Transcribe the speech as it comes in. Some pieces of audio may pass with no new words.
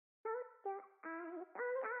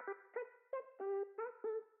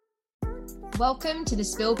Welcome to the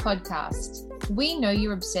Spill podcast. We know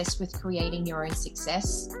you're obsessed with creating your own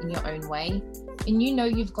success in your own way, and you know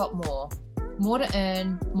you've got more to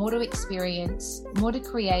earn, more to experience, more to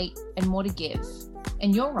create, and more to give.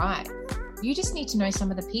 And you're right. You just need to know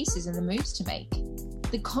some of the pieces and the moves to make.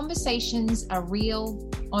 The conversations are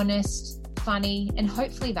real, honest, funny, and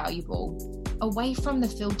hopefully valuable. Away from the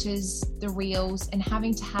filters, the reels, and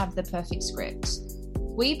having to have the perfect script.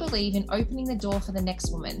 We believe in opening the door for the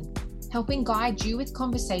next woman, helping guide you with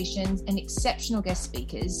conversations and exceptional guest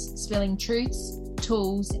speakers, spilling truths,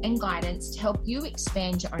 tools, and guidance to help you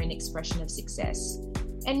expand your own expression of success.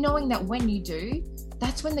 And knowing that when you do,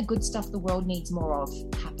 that's when the good stuff the world needs more of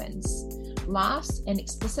happens. Laughs and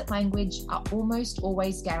explicit language are almost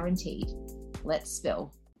always guaranteed. Let's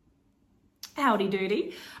spill. Howdy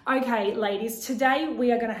doody. Okay, ladies, today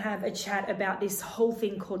we are going to have a chat about this whole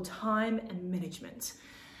thing called time and management.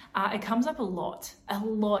 It comes up a lot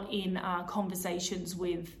in conversations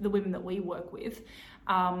with the women that we work with.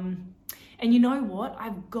 And you know what? I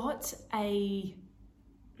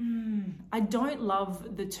don't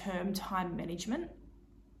love the term time management.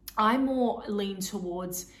 I more lean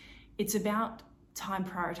towards it's about time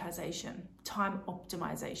prioritization, time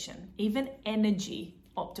optimization, even energy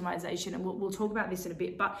optimization. And we'll talk about this in a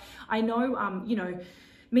bit. But I know,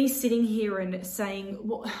 me sitting here and saying,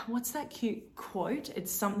 what's that cute quote?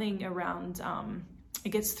 It's something around, it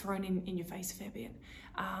gets thrown in your face a fair bit.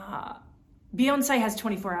 Beyonce has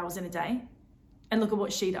 24 hours in a day and look at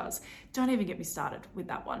what she does. Don't even get me started with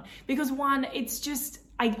that one. Because one, it's just,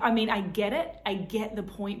 I get it. I get the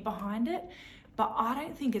point behind it, but I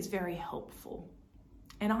don't think it's very helpful.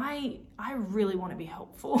 And I really want to be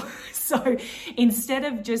helpful. So instead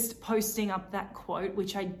of just posting up that quote,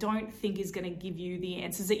 which I don't think is going to give you the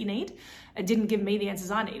answers that you need, it didn't give me the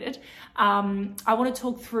answers I needed. I want to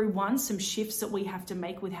talk through some shifts that we have to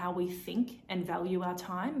make with how we think and value our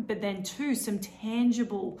time, but then two, some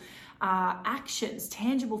tangible actions,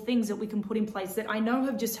 tangible things that we can put in place that I know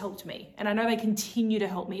have just helped me. And I know they continue to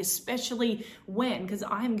help me, especially because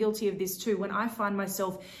I am guilty of this too, when I find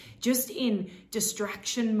myself just in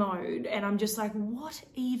distraction mode and I'm just like, what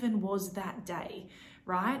even was that day,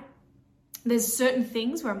 right? There's certain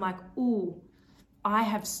things where I'm like, ooh, I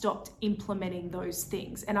have stopped implementing those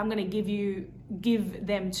things, and I'm going to give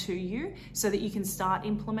them to you so that you can start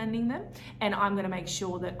implementing them. And I'm going to make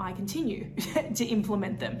sure that I continue to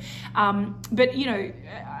implement them. But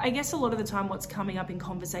I guess a lot of the time what's coming up in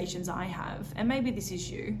conversations I have, and maybe this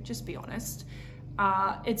is you, just be honest,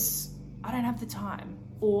 it's, I don't have the time,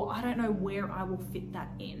 or I don't know where I will fit that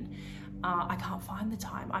in. I can't find the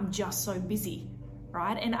time. I'm just so busy,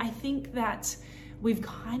 right? And I think that we've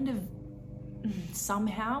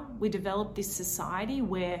somehow we developed this society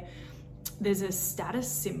where there's a status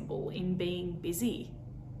symbol in being busy.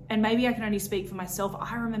 And maybe I can only speak for myself.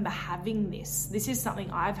 I remember having this. This is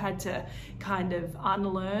something I've had to kind of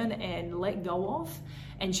unlearn and let go of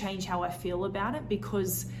and change how I feel about it,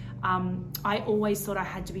 because I always thought I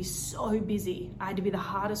had to be so busy. I had to be the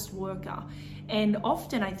hardest worker. And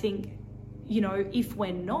often I think, if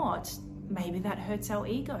we're not, maybe that hurts our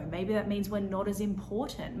ego. Maybe that means we're not as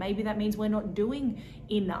important. Maybe that means we're not doing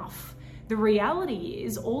enough. The reality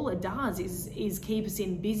is all it does is keep us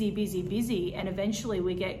in busy, and eventually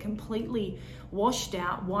we get completely washed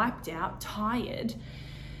out, wiped out, tired,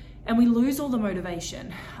 and we lose all the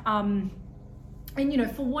motivation. And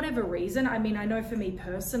for whatever reason, I know for me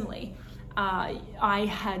personally, I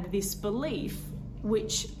had this belief,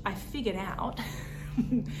 which I figured out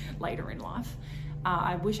later in life.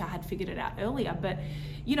 I wish I had figured it out earlier, but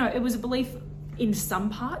it was a belief in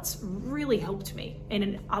some parts really helped me, and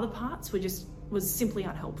in other parts was simply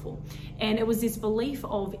unhelpful. And it was this belief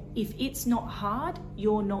of, if it's not hard,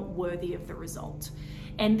 you're not worthy of the result.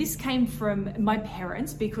 And this came from my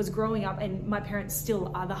parents, because growing up, and my parents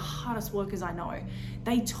still are the hardest workers I know,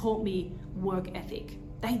 they taught me work ethic.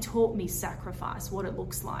 They taught me sacrifice, what it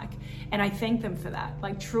looks like. And I thank them for that.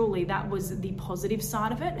 Like, truly, that was the positive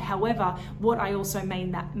side of it. However, what I also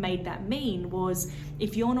made that mean was,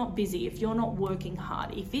 if you're not busy, if you're not working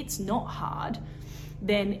hard, if it's not hard,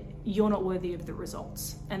 then you're not worthy of the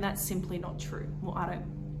results. And that's simply not true. Well,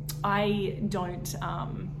 I don't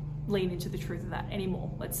lean into the truth of that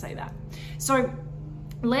anymore. Let's say that. So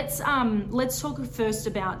let's talk first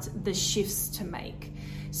about the shifts to make.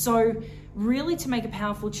 So really, to make a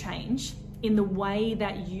powerful change in the way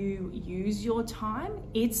that you use your time,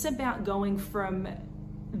 it's about going from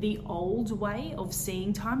the old way of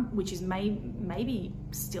seeing time, which is maybe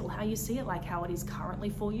still how you see it, like how it is currently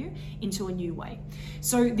for you, into a new way.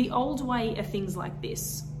 So the old way are things like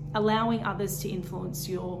this: allowing others to influence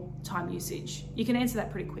your time usage. You can answer that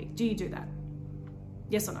pretty quick. Do you do that?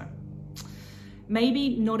 Yes or no?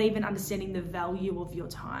 Maybe not even understanding the value of your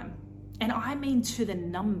time. And I mean to the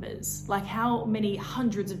numbers, like how many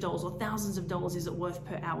hundreds of dollars or thousands of dollars is it worth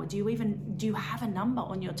per hour? Do you have a number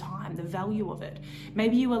on your time, the value of it?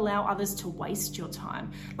 Maybe you allow others to waste your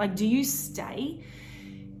time. Like, do you stay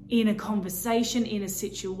in a conversation, in a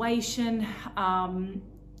situation,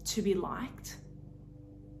 to be liked,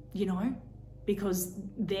 because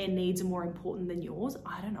their needs are more important than yours?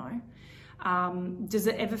 I don't know. Does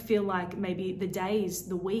it ever feel like maybe the days,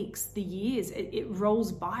 the weeks, the years, it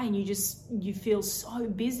rolls by and you feel so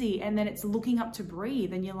busy, and then it's looking up to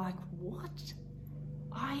breathe and you're like, what?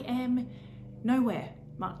 I am nowhere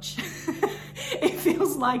much. It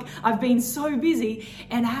feels like I've been so busy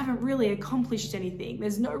and I haven't really accomplished anything.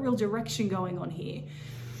 There's no real direction going on here.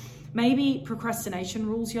 Maybe procrastination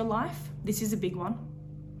rules your life. This is a big one.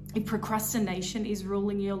 If procrastination is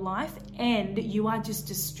ruling your life and you are just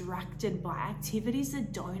distracted by activities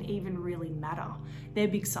that don't even really matter, they're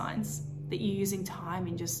big signs that you're using time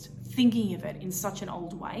and just thinking of it in such an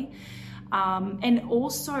old way. And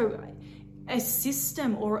also a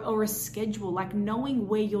system or a schedule, like knowing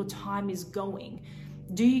where your time is going.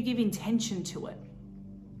 Do you give intention to it?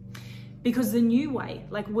 Because the new way,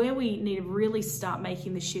 like where we need to really start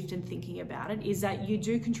making the shift and thinking about it, is that you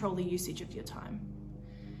do control the usage of your time.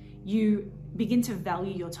 You begin to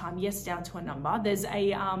value your time, yes, down to a number. There's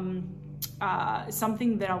a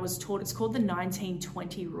something that I was taught, it's called the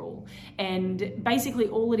 19-20 rule. And basically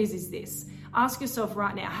all it is this. Ask yourself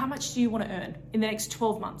right now, how much do you want to earn in the next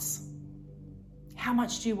 12 months? How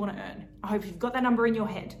much do you want to earn? I hope you've got that number in your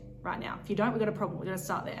head right now. If you don't, we've got a problem. We're going to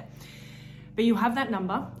start there. But you have that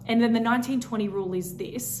number. And then the 19-20 rule is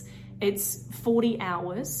this. It's 40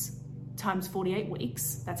 hours times 48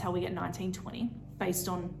 weeks. That's how we get 19-20, based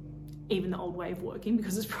on even the old way of working,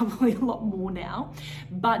 because it's probably a lot more now.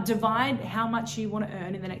 But divide how much you want to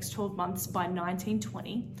earn in the next 12 months by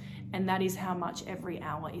 19-20, and that is how much every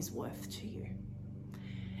hour is worth to you.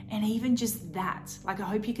 And even just that, like I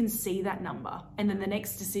hope you can see that number. And then the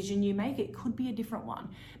next decision you make, it could be a different one.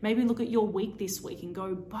 Maybe look at your week this week and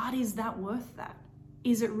go, but is that worth that?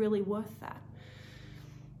 Is it really worth that?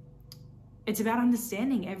 It's about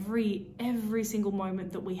understanding every single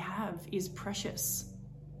moment that we have is precious.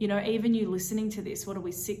 Even you listening to this, what are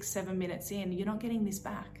we, 6-7 minutes in, you're not getting this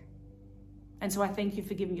back. And so I thank you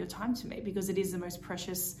for giving your time to me, because it is the most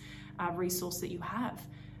precious resource that you have.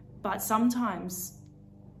 But sometimes,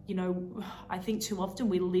 I think too often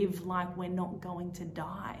we live like we're not going to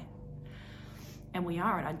die. And we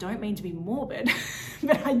are, and I don't mean to be morbid,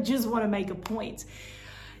 but I just want to make a point.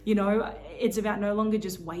 It's about no longer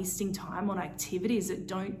just wasting time on activities that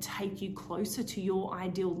don't take you closer to your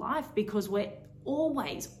ideal life, because we're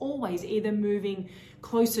always either moving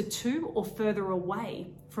closer to or further away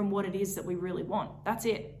from what it is that we really want. That's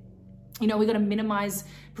it. We've got to minimize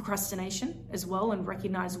procrastination as well and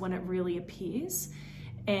recognize when it really appears,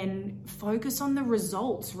 and focus on the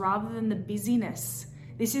results rather than the busyness.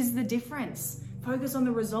 This is the difference. Focus on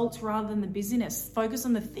the results rather than the busyness. Focus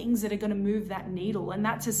on the things that are going to move that needle. And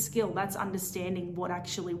that's a skill. That's understanding what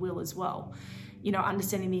actually will as well.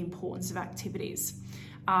 Understanding the importance of activities.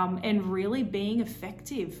 And really being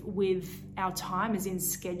effective with our time, as in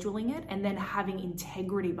scheduling it and then having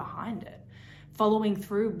integrity behind it. Following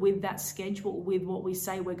through with that schedule, with what we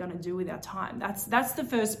say we're going to do with our time. That's the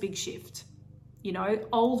first big shift.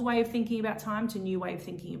 Old way of thinking about time to new way of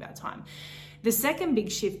thinking about time. The second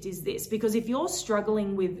big shift is this, because if you're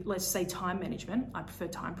struggling with, let's say, time management, I prefer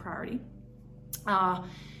time priority. I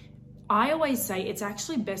always say it's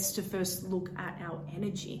actually best to first look at our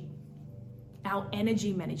energy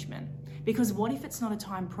management, because what if it's not a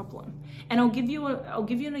time problem? And I'll give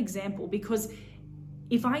you an example, because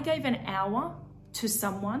if I gave an hour to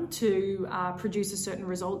someone to produce a certain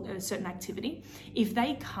result, a certain activity, if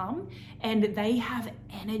they come and they have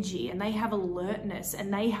energy and they have alertness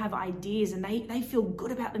and they have ideas and they feel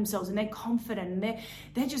good about themselves and they're confident and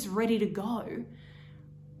they're just ready to go,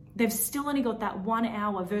 they've still only got that 1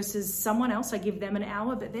 hour versus someone else, I give them an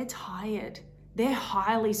hour, but they're tired. They're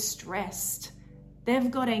highly stressed. They're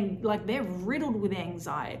riddled with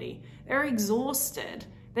anxiety. They're exhausted.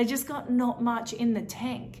 They just got not much in the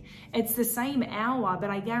tank. It's the same hour, but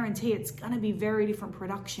I guarantee it's going to be very different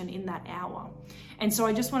production in that hour. And so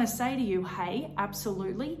I just want to say to you, hey,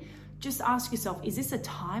 absolutely, just ask yourself, is this a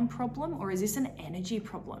time problem or is this an energy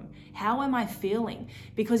problem? How am I feeling?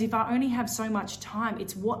 Because if I only have so much time,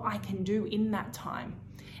 it's what I can do in that time.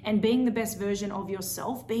 And being the best version of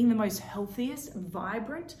yourself, being the most healthiest,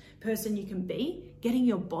 vibrant person you can be, getting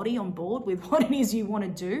your body on board with what it is you want to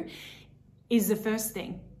do, is the first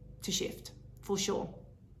thing to shift, for sure.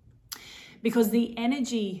 Because the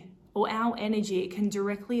energy, or our energy, it can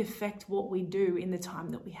directly affect what we do in the time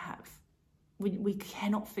that we have. We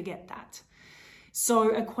cannot forget that. So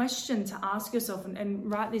a question to ask yourself,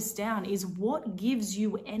 and write this down, is what gives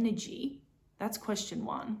you energy? That's question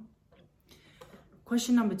one.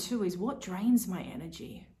 Question number two is what drains my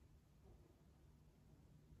energy?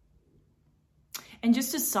 And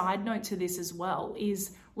just a side note to this as well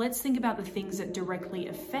is let's think about the things that directly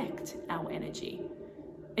affect our energy.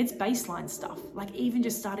 It's baseline stuff, like even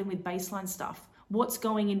just starting with baseline stuff. What's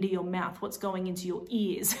going into your mouth? What's going into your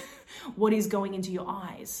ears? What is going into your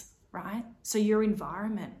eyes, right? So your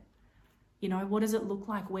environment, what does it look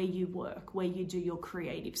like where you work, where you do your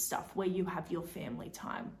creative stuff, where you have your family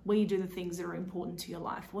time, where you do the things that are important to your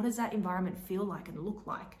life? What does that environment feel like and look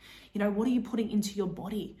like? What are you putting into your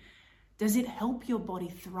body? Does it help your body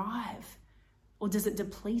thrive or does it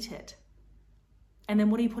deplete it? And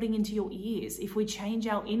then what are you putting into your ears? If we change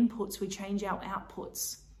our inputs, we change our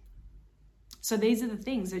outputs. So these are the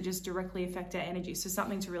things that just directly affect our energy. So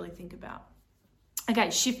something to really think about.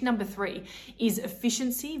 Okay, shift number 3 is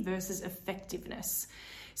efficiency versus effectiveness.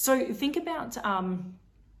 So think about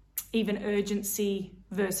even urgency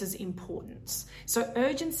versus importance. So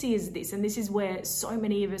urgency is this, and this is where so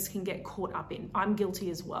many of us can get caught up in. I'm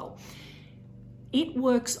guilty as well. It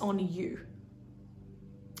works on you.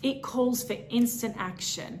 It calls for instant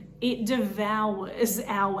action. It devours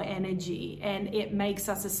our energy and it makes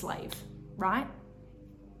us a slave, right?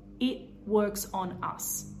 It works on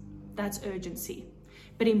us. That's urgency.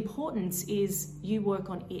 But importance is you work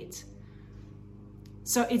on it.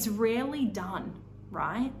 So it's rarely done,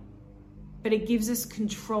 right? But it gives us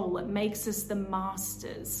control. It makes us the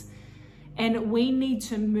masters. And we need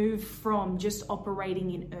to move from just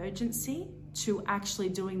operating in urgency to actually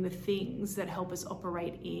doing the things that help us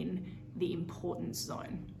operate in the importance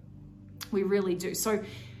zone. We really do. So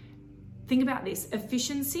think about this.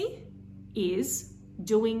 Efficiency is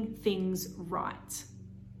doing things right.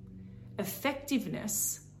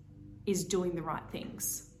 Effectiveness is doing the right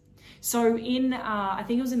things. So I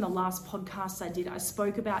think it was in the last podcast I did, I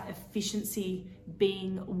spoke about efficiency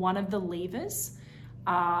being one of the levers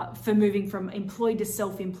for moving from employed to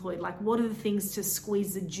self-employed. Like, what are the things to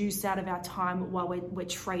squeeze the juice out of our time while we're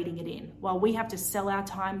trading it in? While we have to sell our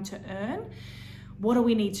time to earn, what do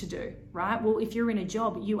we need to do, right? Well, if you're in a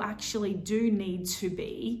job, you actually do need to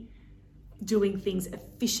be doing things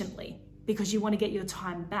efficiently because you want to get your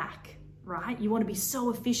time back, right? You want to be so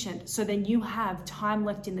efficient so then you have time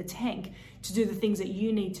left in the tank to do the things that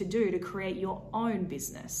you need to do to create your own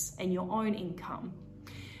business and your own income.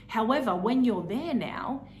 However, when you're there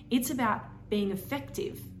now, it's about being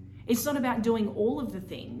effective. It's not about doing all of the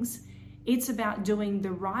things. It's about doing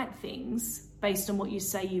the right things based on what you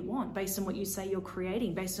say you want, based on what you say you're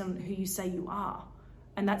creating, based on who you say you are.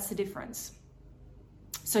 And that's the difference.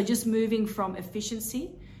 So just moving from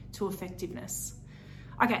efficiency to effectiveness.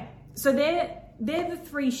 Okay, so they're the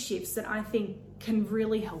 3 shifts that I think can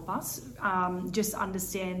really help us just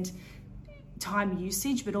understand time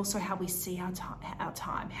usage, but also how we see our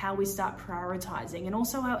time, how we start prioritizing, and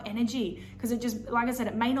also our energy. Because it just, like I said,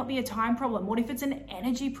 it may not be a time problem. What if it's an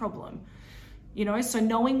energy problem? So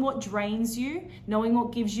knowing what drains you, knowing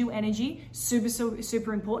what gives you energy,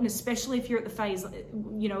 super important, especially if you're at the phase,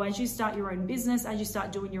 as you start your own business, as you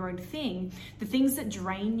start doing your own thing, the things that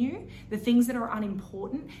drain you, the things that are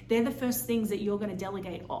unimportant, they're the first things that you're going to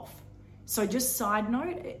delegate off. So just side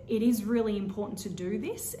note, it is really important to do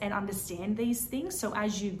this and understand these things. So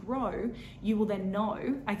as you grow, you will then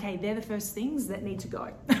know, okay, they're the first things that need to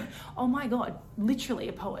go. Oh my God, literally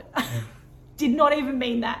a poet. Did not even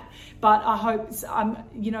mean that. But I hope,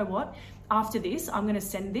 you know what? After this, I'm going to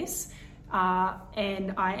send this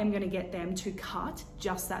and I am going to get them to cut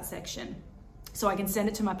just that section. So I can send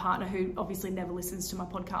it to my partner, who obviously never listens to my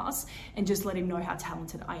podcast, and just let him know how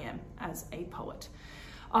talented I am as a poet.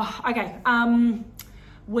 Okay,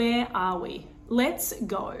 where are we? Let's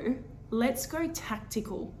go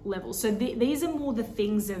tactical level. So these are more the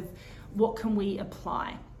things of what can we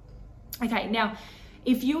apply. Okay, now,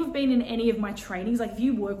 if you have been in any of my trainings, like if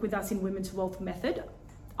you work with us in Women to Wealth Method,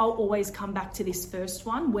 I'll always come back to this first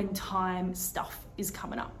one when time stuff is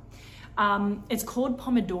coming up. It's called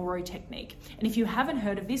Pomodoro technique. And if you haven't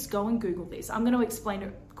heard of this, go and Google this. I'm going to explain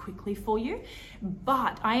it quickly for you.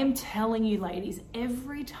 But I am telling you, ladies,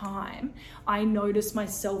 every time I notice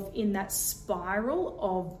myself in that spiral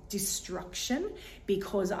of destruction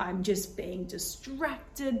because I'm just being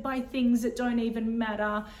distracted by things that don't even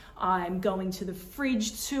matter, I'm going to the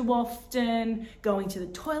fridge too often, going to the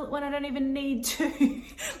toilet when I don't even need to,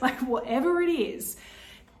 like whatever it is,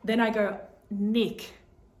 then I go, Nick,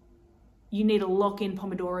 you need a lock-in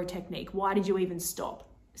Pomodoro technique. Why did you even stop?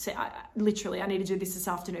 So I need to do this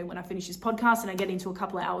afternoon when I finish this podcast and I get into a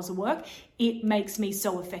couple of hours of work. It makes me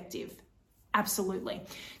so effective. Absolutely.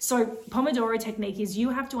 So Pomodoro technique is you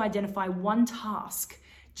have to identify one task,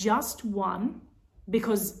 just one,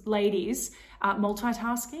 because ladies,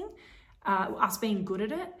 multitasking, us being good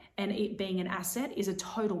at it and it being an asset is a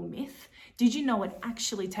total myth. Did you know it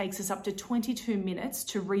actually takes us up to 22 minutes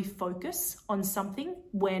to refocus on something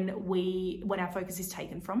when our focus is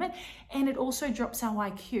taken from it? And it also drops our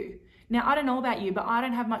IQ. Now, I don't know about you, but I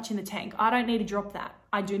don't have much in the tank. I don't need to drop that.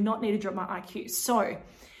 I do not need to drop my IQ. So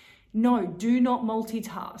no, do not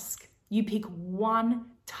multitask. You pick one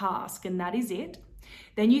task and that is it.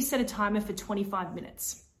 Then you set a timer for 25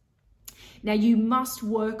 minutes. Now you must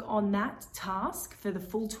work on that task for the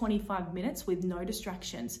full 25 minutes with no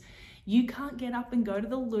distractions. You can't get up and go to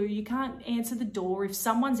the loo. You can't answer the door. If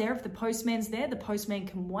someone's there, if the postman's there, the postman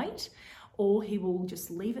can wait, or he will just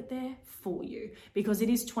leave it there for you because it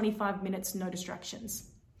is 25 minutes, no distractions.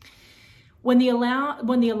 When the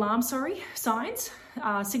alarm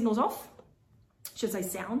signals off, should say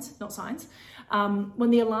sounds, not signs. When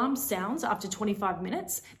the alarm sounds after 25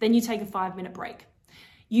 minutes, then you take a 5-minute break.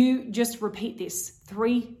 You just repeat this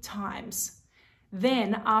 3 times.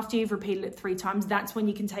 Then after you've repeated it 3 times, that's when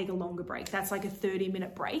you can take a longer break. That's like a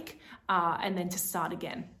 30-minute break and then to start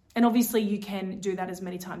again. And obviously you can do that as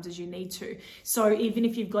many times as you need to. So even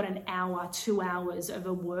if you've got an hour, 2 hours of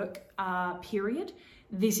a work period,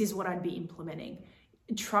 this is what I'd be implementing.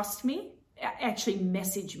 Trust me, actually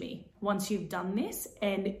message me once you've done this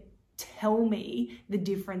and tell me the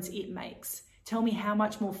difference it makes. Tell me how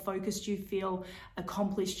much more focused you feel,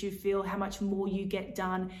 accomplished you feel, how much more you get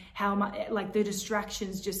done, how much, like the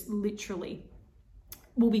distractions just literally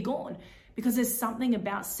will be gone. Because there's something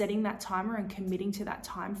about setting that timer and committing to that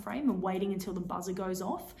time frame and waiting until the buzzer goes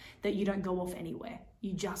off that you don't go off anywhere.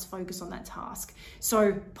 You just focus on that task.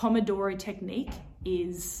 So Pomodoro technique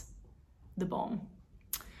is the bomb.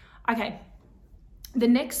 Okay. The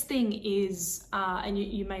next thing is, and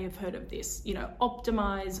you may have heard of this,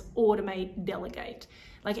 optimize, automate, delegate.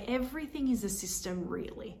 Like everything is a system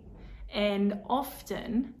really. And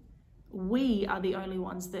often we are the only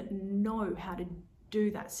ones that know how to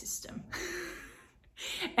do that system.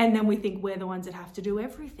 And then we think we're the ones that have to do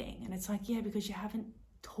everything. And it's like, yeah, because you haven't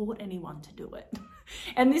taught anyone to do it.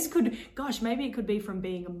 And this could, maybe it could be from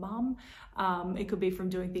being a mum. It could be from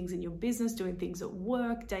doing things in your business, doing things at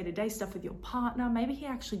work, day-to-day stuff with your partner. Maybe he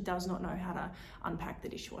actually does not know how to unpack the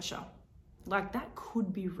dishwasher. Like that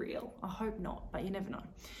could be real. I hope not, but you never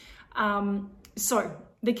know. So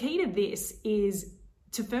the key to this is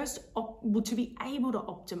to to be able to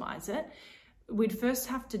optimize it, we'd first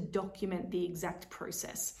have to document the exact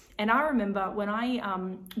process. And I remember when I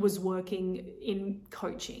was working in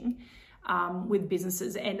coaching with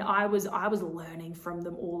businesses, and I was learning from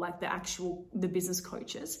them all, like the business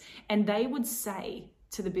coaches, and they would say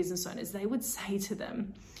to the business owners, they would say to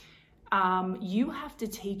them, you have to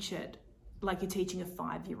teach it like you're teaching a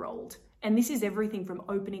 5-year-old. And this is everything from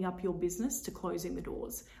opening up your business to closing the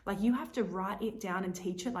doors. Like you have to write it down and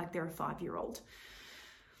teach it like they're a 5-year-old.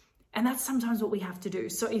 And that's sometimes what we have to do.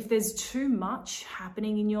 So if there's too much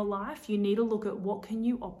happening in your life, you need to look at what can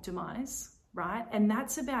you optimize, right? And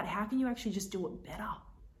that's about how can you actually just do it better?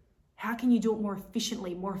 How can you do it more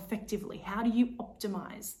efficiently, more effectively? How do you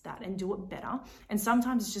optimize that and do it better? And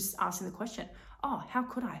sometimes it's just asking the question, oh, how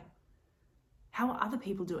could I? How are other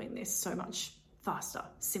people doing this so much faster,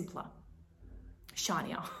 simpler,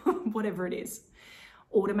 shinier, whatever it is?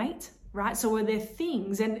 Automate. Right? So are there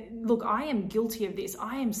things, and look, I am guilty of this.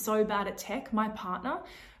 I am so bad at tech. My partner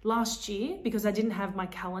last year, because I didn't have my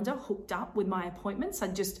calendar hooked up with my appointments,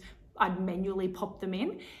 I'd manually pop them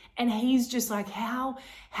in. And he's just like, how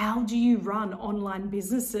do you run online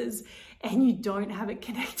businesses and you don't have it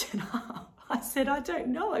connected up? I said, I don't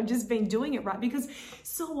know. I've just been doing it right. Because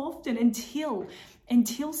so often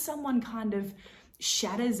until someone kind of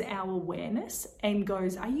shatters our awareness and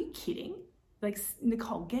goes, are you kidding? Like,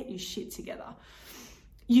 Nicole, get your shit together.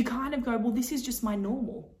 You kind of go, well, this is just my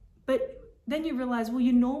normal. But then you realize, well,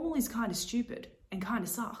 your normal is kind of stupid and kind of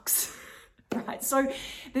sucks, right? So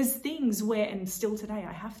there's things where, and still today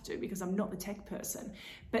I have to because I'm not the tech person,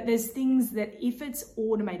 but there's things that if it's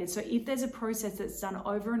automated, so if there's a process that's done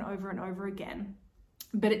over and over and over again,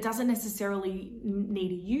 but it doesn't necessarily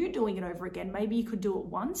need you doing it over again. Maybe you could do it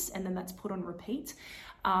once and then that's put on repeat.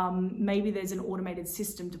 Maybe there's an automated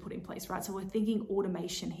system to put in place, right? So we're thinking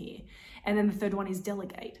automation here. And then the third one is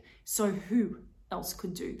delegate. So who else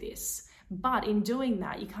could do this? But in doing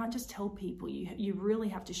that, you can't just tell people, you really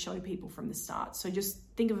have to show people from the start. So just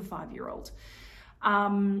think of a 5-year-old.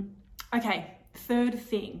 Okay, third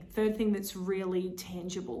thing that's really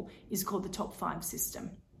tangible is called the top 5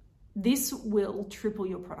 system. This will triple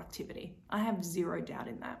your productivity. I have zero doubt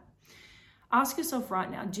in that. Ask yourself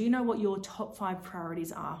right now, do you know what your top 5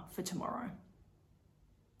 priorities are for tomorrow?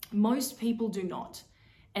 Most people do not.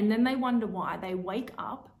 And then they wonder why. They wake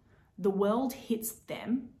up, the world hits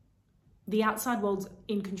them, the outside world's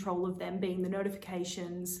in control of them, being the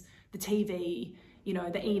notifications, the TV, the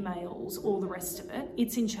emails, all the rest of it.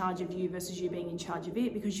 It's in charge of you versus you being in charge of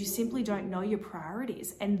it, because you simply don't know your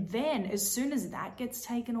priorities. And then as soon as that gets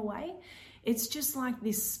taken away, it's just like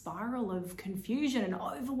this spiral of confusion and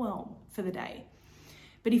overwhelm for the day.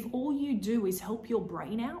 But if all you do is help your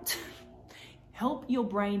brain out, help your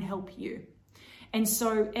brain help you. And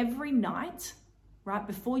so every night, right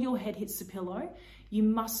before your head hits the pillow, you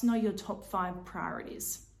must know your top 5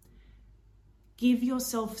 priorities. Give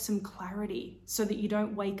yourself some clarity so that you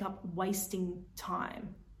don't wake up wasting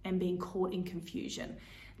time and being caught in confusion.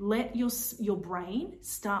 Let your brain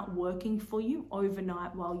start working for you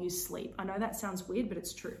overnight while you sleep. I know that sounds weird, but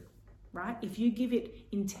it's true, right? If you give it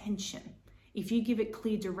intention, if you give it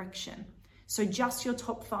clear direction, so just your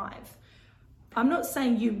top 5. I'm not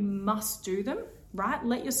saying you must do them, right?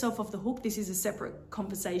 Let yourself off the hook. This is a separate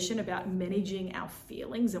conversation about managing our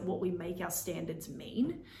feelings and what we make our standards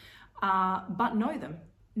mean. But know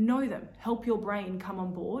them, help your brain come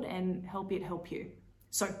on board and help it help you.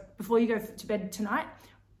 So before you go to bed tonight,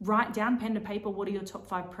 write down pen to paper, what are your top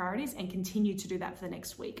 5 priorities, and continue to do that for the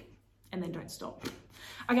next week, and then don't stop.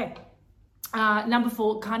 Okay. Number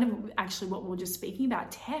 4, kind of actually what we were just speaking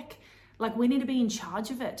about, tech. Like, we need to be in charge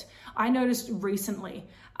of it. I noticed recently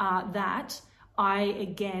that I,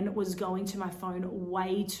 again, was going to my phone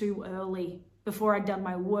way too early before I'd done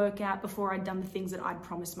my workout, before I'd done the things that I'd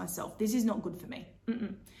promised myself. This is not good for me.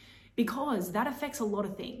 Because that affects a lot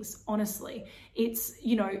of things, honestly. It's,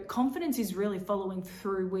 confidence is really following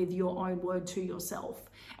through with your own word to yourself.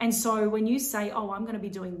 And so when you say, oh, I'm going to be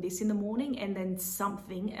doing this in the morning, and then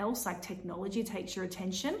something else like technology takes your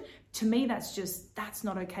attention, to me, that's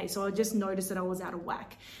not okay. So I just noticed that I was out of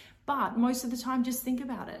whack. But most of the time, just think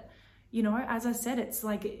about it. As I said, it's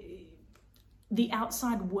like the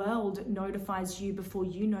outside world notifies you before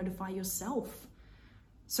you notify yourself.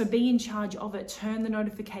 So be in charge of it. Turn the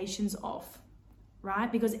notifications off, right?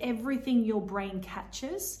 Because everything your brain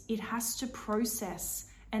catches, it has to process,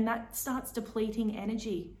 and that starts depleting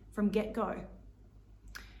energy from get-go.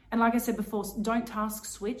 And like I said before, don't task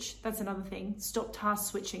switch. That's another thing. Stop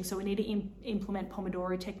task switching. So we need to implement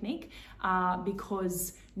Pomodoro technique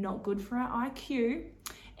because not good for our IQ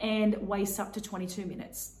and wastes up to 22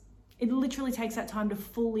 minutes. It literally takes that time to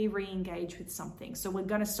fully re-engage with something. So we're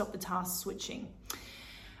going to stop the task switching.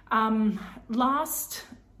 Last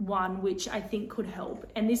one, which I think could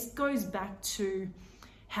help, and this goes back to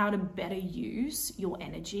how to better use your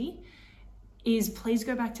energy, is please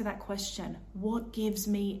go back to that question. What gives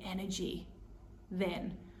me energy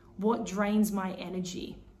then? What drains my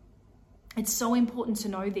energy? It's so important to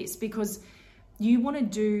know this, because you want to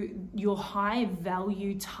do your high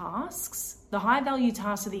value tasks. The high value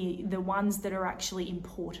tasks are the ones that are actually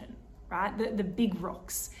important, right? The big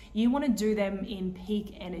rocks. You want to do them in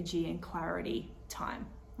peak energy and clarity time,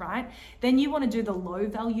 right? Then you want to do the low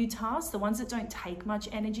value tasks, the ones that don't take much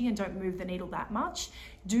energy and don't move the needle that much.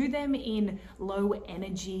 Do them in low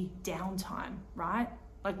energy downtime, right?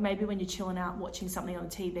 Like maybe when you're chilling out, watching something on the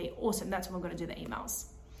TV. Awesome, that's when we're going to do the emails.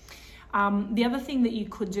 The other thing that you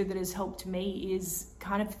could do that has helped me is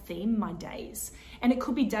kind of theme my days. And it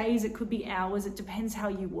could be days, it could be hours, it depends how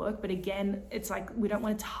you work. But again, it's like we don't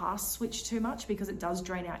want to task switch too much because it does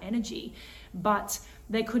drain our energy. But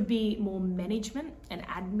there could be more management and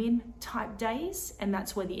admin type days, and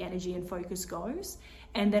that's where the energy and focus goes.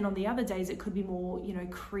 And then on the other days, it could be more,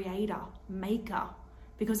 creator, maker,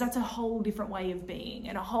 because that's a whole different way of being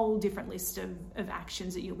and a whole different list of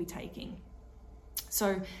actions that you'll be taking.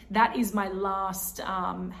 So that is my last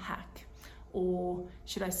hack, or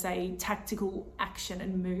should I say tactical action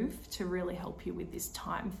and move to really help you with this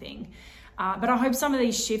time thing. But I hope some of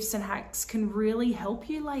these shifts and hacks can really help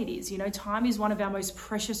you, ladies. Time is one of our most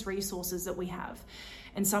precious resources that we have.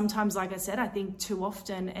 And sometimes, like I said, I think too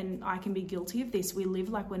often, and I can be guilty of this, we live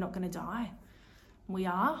like we're not going to die. We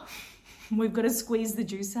are. We've got to squeeze the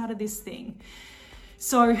juice out of this thing.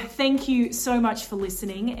 So thank you so much for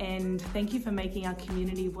listening, and thank you for making our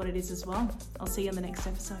community what it is as well. I'll see you in the next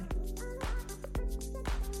episode.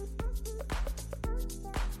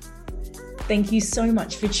 Thank you so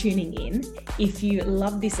much for tuning in. If you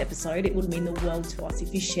love this episode, it would mean the world to us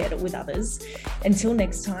if you shared it with others. Until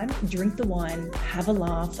next time, drink the wine, have a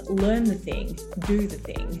laugh, learn the thing, do the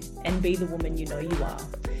thing, and be the woman you know you are.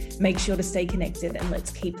 Make sure to stay connected and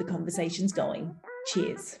let's keep the conversations going.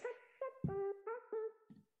 Cheers.